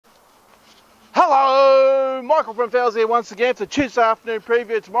Hello, Michael from Fowles here once again. It's a Tuesday afternoon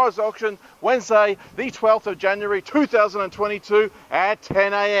preview of tomorrow's auction, Wednesday, the 12th of January 2022 at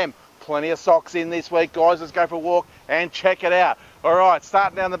 10 a.m. Plenty of stocks in this week, guys. Let's go for a walk and check it out. All right,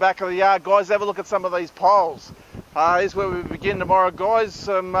 starting down the back of the yard, guys, have a look at some of these poles. Here's where we begin tomorrow, guys.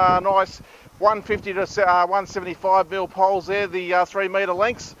 Some nice 150 to 175 mil poles there, the 3 metre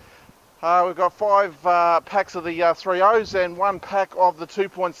lengths. We've got 5 packs of the 3.0s and 1 pack of the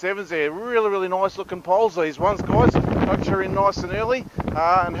 2.7s there. Really nice looking poles, these ones, guys. Hope you're in nice and early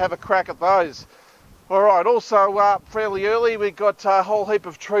and have a crack at those. Alright, also fairly early, we've got a whole heap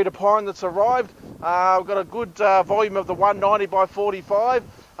of tree to pine that's arrived. We've got a good volume of the 190 by 45,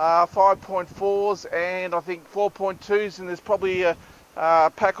 5.4s and I think 4.2s, and there's probably a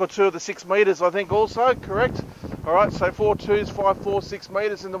pack or 2 of the 6 metres, I think, also, correct? Alright, so 4 2s, 5 4 6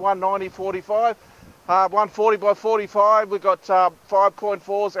 metres in the 190 45. 140 by 45, we've got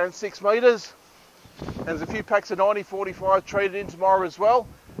 5.4s and 6 metres. And there's a few packs of 90 45 treated in tomorrow as well.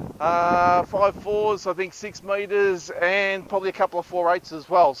 5 4s, I think 6 metres, and probably a couple of 4 8s as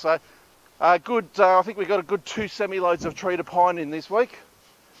well. So good, I think we've got a good 2 semi-loads of tree to pine in this week.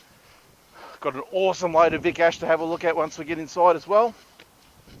 Got an awesome load of Vic Ash to have a look at once we get inside as well.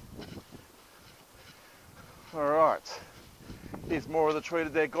 Alright, here's more of the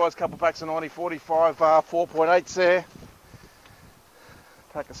treated there, guys. Couple packs of 90 45, 4.8s there.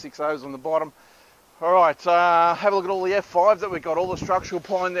 Pack of 6.0s on the bottom. Alright, have a look at all the F5s that we've got, all the structural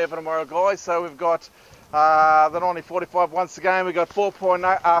pine there for tomorrow, guys. So we've got the 90 45 once again. We've got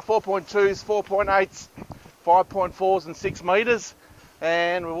 4.2s, 4.8s, 5.4s and 6 metres.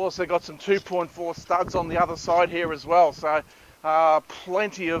 And we've also got some 2.4 studs on the other side here as well. So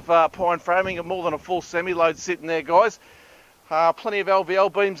plenty of pine framing and more than a full semi-load sitting there, guys. Plenty of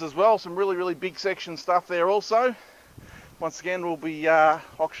LVL beams as well. Some really big section stuff there also. Once again, we'll be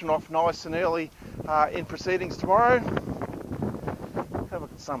auctioning off nice and early in proceedings tomorrow. Have a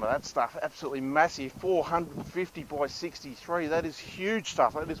look at some of that stuff. Absolutely massive. 450 by 63. That is huge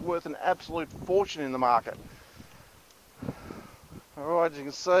stuff. That is worth an absolute fortune in the market. Alright, as you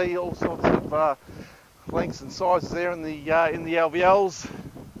can see, all sorts of lengths and sizes there in the LVLs.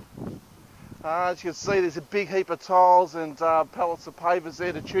 As you can see, there's a big heap of tiles and pallets of pavers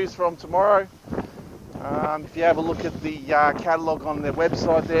there to choose from tomorrow. If you have a look at the catalogue on their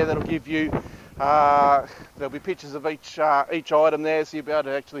website there, that'll give you, there'll be pictures of each item there, so you'll be able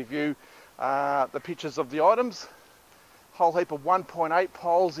to actually view the pictures of the items. Whole heap of 1.8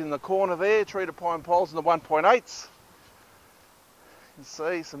 poles in the corner there, tree to pine poles in the 1.8s. You can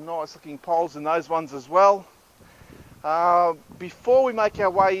see some nice looking poles in those ones as well. Before we make our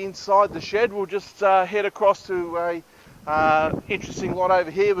way inside the shed, we'll just head across to a interesting lot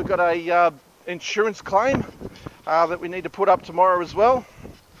over here. We've got a insurance claim that we need to put up tomorrow as well.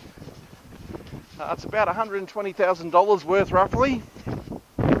 It's about $120,000 worth roughly.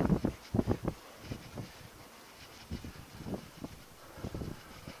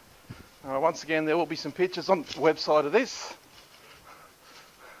 Once again, there will be some pictures on the website of this.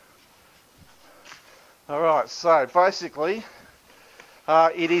 Alright, so basically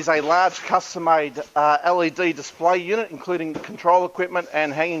it is a large custom-made LED display unit, including control equipment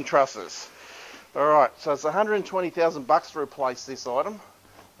and hanging trusses. Alright, so it's $120,000 to replace this item.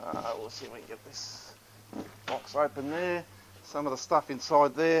 Let's see if we can get this box open there. Some of the stuff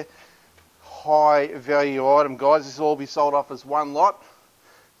inside there. High value item, guys. This will all be sold off as one lot.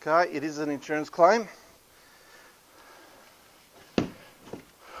 Okay, it is an insurance claim.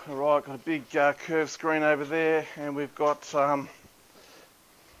 Alright, got a big curved screen over there, and we've got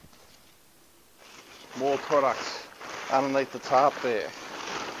more products underneath the tarp there.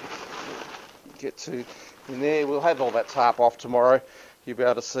 Get to in there, we'll have all that tarp off tomorrow. You'll be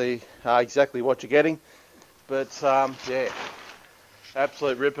able to see exactly what you're getting. But yeah,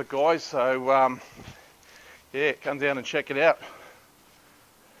 absolute ripper, guys. So yeah, come down and check it out.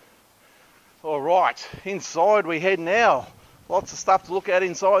 Alright, inside we head now. Lots of stuff to look at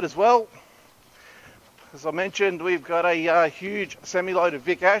inside as well. As I mentioned, we've got a huge semi-load of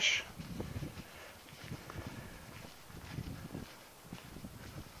Vic Ash.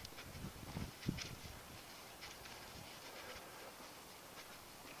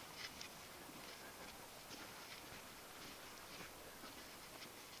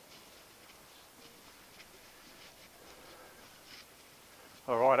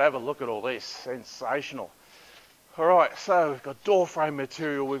 Alright, have a look at all this. Sensational. Alright, so we've got door frame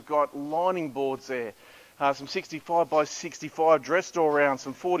material, we've got lining boards there, some 65 by 65 dress door rounds,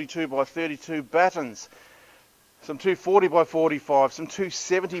 some 42 by 32 battens, some 240 by 45, some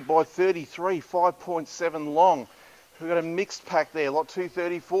 270 by 33, 5.7 long, We've got a mixed pack there, lot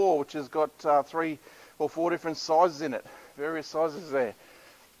 234, which has got 3 or 4 different sizes in it, various sizes there.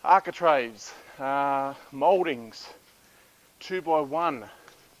 Architraves, mouldings, 2x1,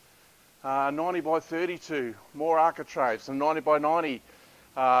 90 by 32, more architraves, some 90 by 90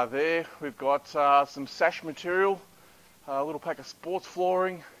 there. We've got some sash material, a little pack of sports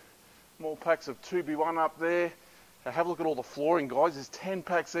flooring, more packs of 2x1 up there. Now have a look at all the flooring, guys. There's 10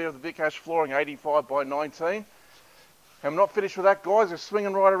 packs there of the Vic Ash flooring, 85 by 19. And we're not finished with that, guys. We're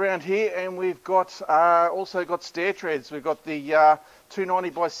swinging right around here, and we've got also got stair treads. We've got the 290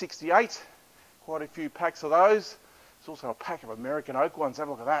 by 68, quite a few packs of those. There's also a pack of American oak ones. Have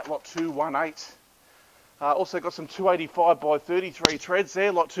a look at that, lot 218. Also got some 285 by 33 treads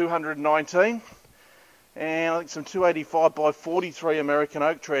there, lot 219. And I think some 285 by 43 American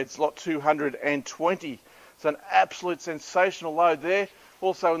oak treads, lot 220. It's an absolute sensational load there.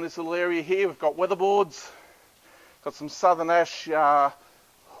 Also in this little area here, we've got weatherboards. Got some Southern Ash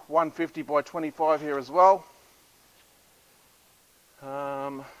 150 by 25 here as well.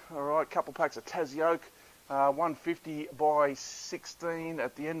 Alright, couple packs of Tassie Oak, 150 by 16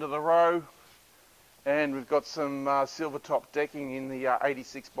 at the end of the row. And we've got some silver top decking in the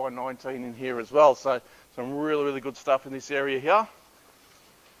 86 by 19 in here as well. So some really, really good stuff in this area here.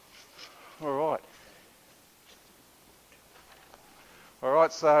 Alright.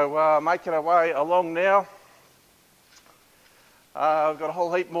 Alright, so making our way along now. We've got a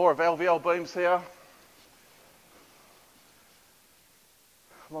whole heap more of LVL beams here.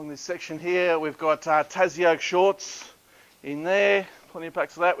 Along this section here, we've got Tassie Oak shorts in there. Plenty of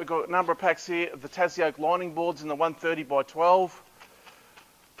packs of that. We've got a number of packs here of the Tassie Oak lining boards in the 130 by 12.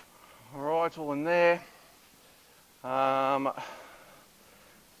 Alright, all in there.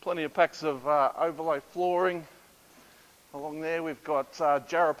 Plenty of packs of overlay flooring. Along there we've got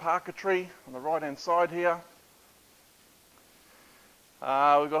Jarrah parquetry on the right hand side here.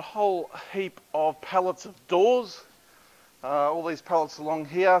 We've got a whole heap of pallets of doors. All these pallets along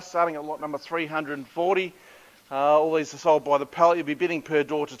here, starting at lot number 340. All these are sold by the pallet. You'll be bidding per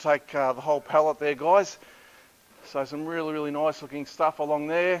door to take the whole pallet there, guys. So some really, really nice looking stuff along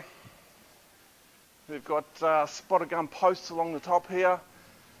there. We've got spotted gum posts along the top here.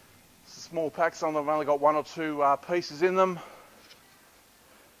 Small packs, some of them have only got 1 or 2 pieces in them.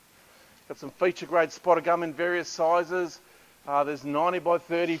 Got some feature grade spotted gum in various sizes. There's 90 by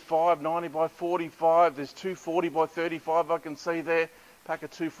 35, 90 by 45, there's 240 by 35 I can see there, pack of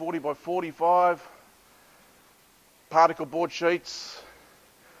 240 by 45, particle board sheets,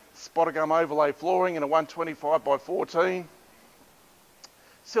 spotted gum overlay flooring in a 125 by 14,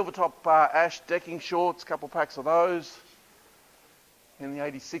 silver top ash decking shorts, couple packs of those, in the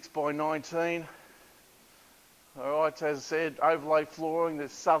 86 by 19. Alright, as I said, overlay flooring,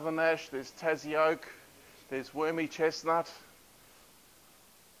 there's Southern Ash, there's Tassie Oak, there's Wormy Chestnut,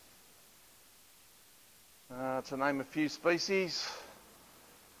 to name a few species.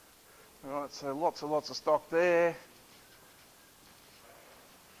 Alright, so lots and lots of stock there.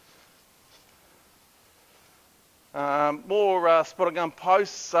 More spotted gum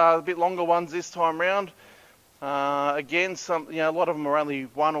posts, a bit longer ones this time round. Again, a lot of them are only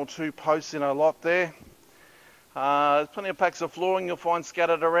 1 or 2 posts in a lot there. There's plenty of packs of flooring you'll find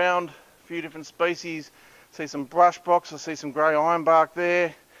scattered around, a few different species. See some brush box, I see some grey ironbark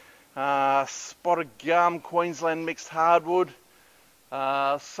there. Spotted gum, Queensland mixed hardwood,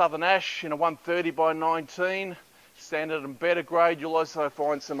 Southern Ash in a 130 by 19, standard and better grade. You'll also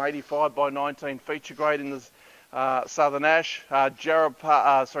find some 85 by 19 feature grade in the Southern Ash.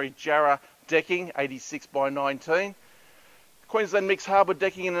 Jarrah decking, 86 by 19. Queensland mixed hardwood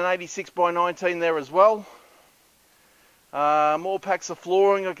decking in an 86 by 19 there as well. More packs of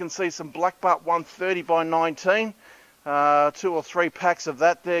flooring. I can see some black butt 130 by 19. 2 or 3 packs of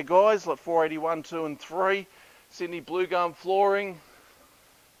that there, guys. Lot 481, 2 and 3. Sydney blue gum flooring.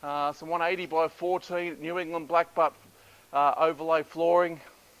 Some 180 by 14 New England black butt overlay flooring.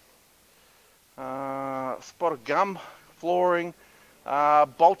 Spotted gum flooring.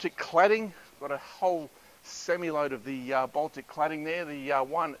 Baltic cladding. Got a whole semi-load of the Baltic cladding there. The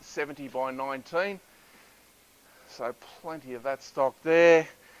 170 by 19. So plenty of that stock there.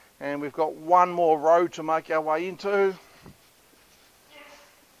 And we've got one more row to make our way into.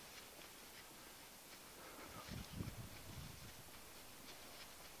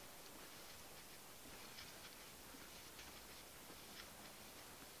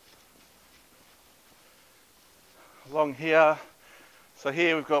 Along here, so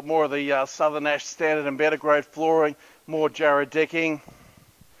here we've got more of the Southern Ash standard and better grade flooring, more Jarrah decking,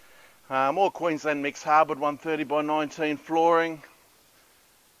 more Queensland mixed hardwood 130 by 19 flooring.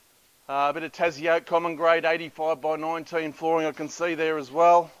 A bit of Tassie Oak Common Grade 85 by 19 flooring I can see there as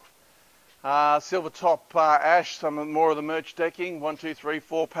well. Silver top ash, some more of the merch decking, 1, 2, 3,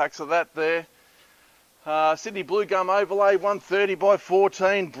 4 packs of that there. Sydney Blue Gum Overlay, 130 by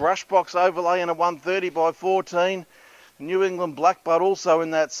 14, Brush Box Overlay in a 130 by 14. New England Blackbud also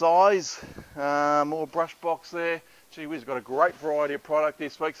in that size. More brush box there. Gee whiz, got a great variety of product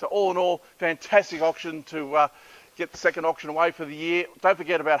this week. So all in all, fantastic auction to get the second auction away for the year. Don't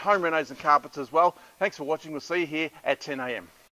forget about home renos and carpets as well. Thanks for watching. We'll see you here at 10 a.m.